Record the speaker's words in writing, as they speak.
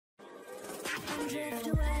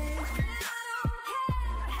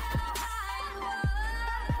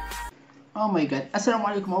Oh my god, Assalamu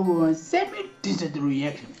alaikum everyone, Samir, this is the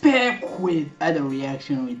reaction, back with other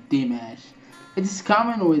reaction with Dimash. It is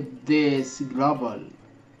coming with this global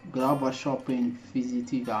shopping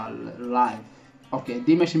physical life. Okay,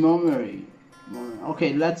 Dimash memory.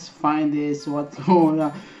 Okay, let's find this, what's going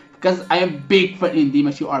on, because I am big fan in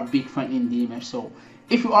Dimash, you are big fan in Dimash, so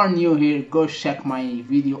if you are new here, go check my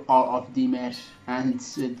video all of Dimash and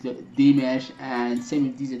Dimash and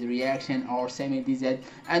Samir DZ reaction or Samir DZ,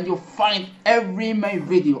 and you'll find every my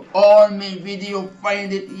video, all my video,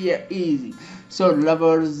 find it here easy. So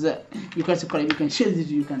lovers, you can subscribe, you can share this,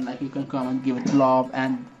 you can like, you can comment, give it love,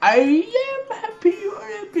 and I am happy you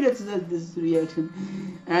are happy that this reaction.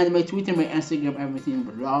 And my Twitter, my Instagram, everything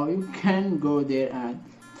below. You can go there and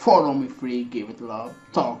follow me free, give it love,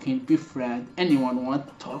 talking, be friend. Anyone want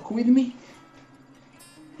to talk with me?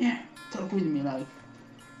 Yeah, talk with me like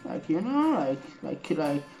you know, like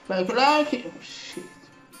shit.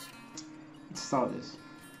 Let's start this.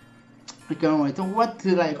 I can't wait. What's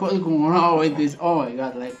going on with this? Oh my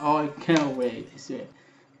god, oh I can't wait. I swear.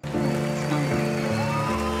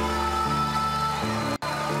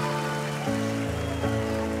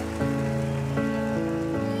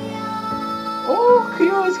 Oh,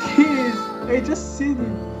 cute kids! I just seen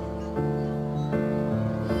it.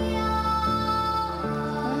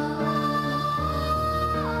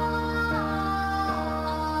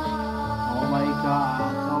 Oh my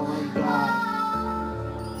god! Oh my god!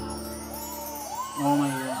 Oh my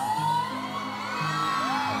god!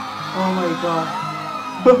 Oh my god!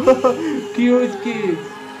 Cute kids!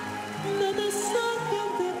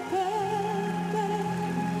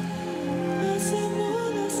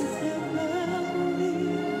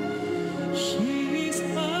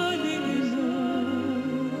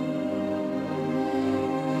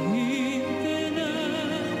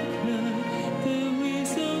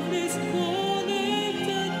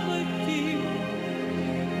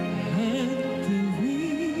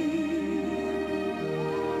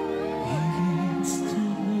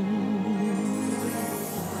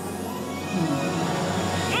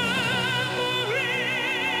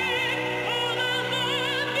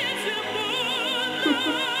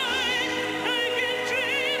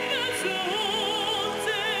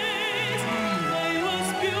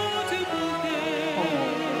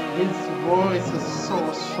 His voice is so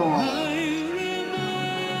strong.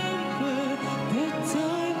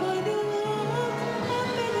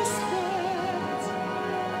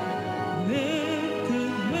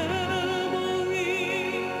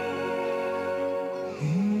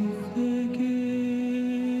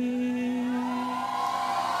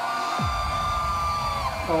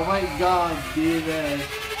 Oh my god, David.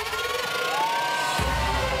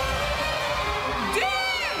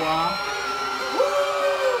 Wow.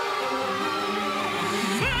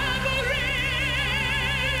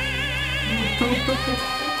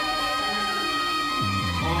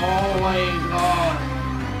 Oh my god.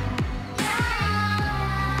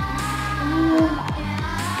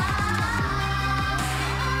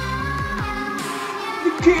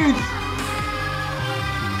 The kids.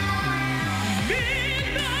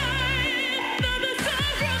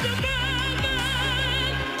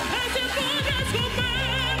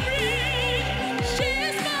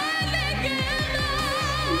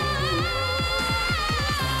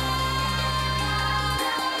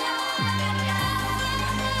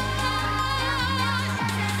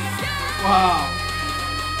 Wow.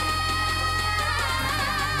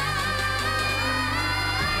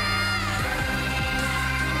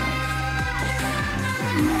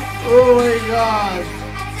 Oh my god.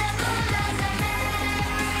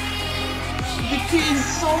 The kid is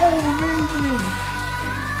so amazing.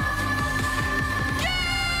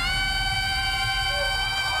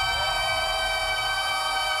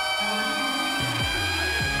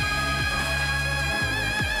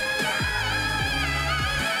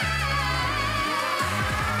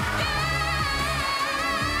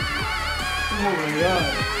 Oh my god.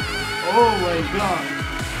 Oh my god.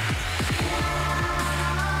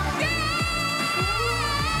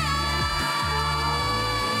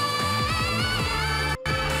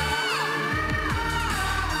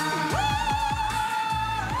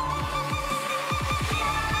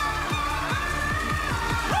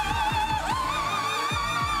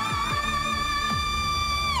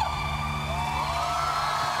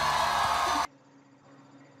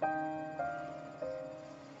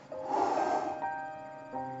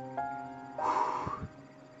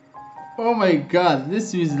 Oh my god,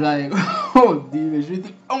 this is like, oh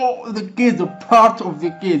Dimash, oh the kids, the part of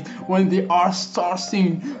the kids when they are start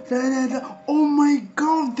singing, oh my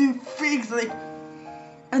god, they fix like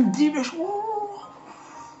and Dimash.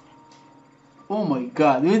 Oh my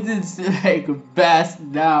god, this is like best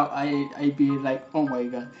now. I be like, oh my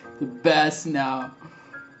god, the best now.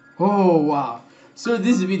 Oh wow. So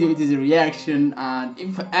this video, it is a reaction, and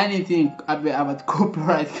if anything about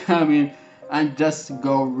copyright coming, and just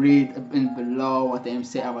go read in below what I'm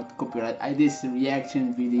saying about copyright. This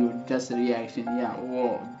reaction video, just a reaction. Yeah,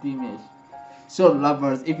 whoa, Dimash. So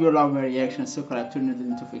lovers, if you love my reaction, subscribe, turn on the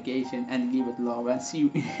notification, and give it love, and see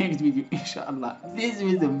you in the next video, inshallah. This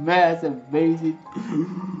was the most amazing.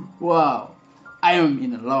 Wow, I am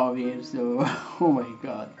in love here. So oh my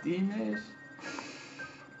god, Dimash.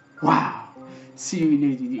 Wow. See you in the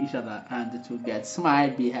next video, inshallah, and to get smile,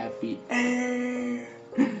 be happy.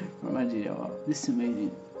 From Algeria. Wow. This is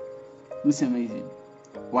amazing. This is amazing.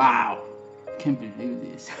 Wow. Can't believe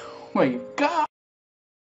this. Oh my god.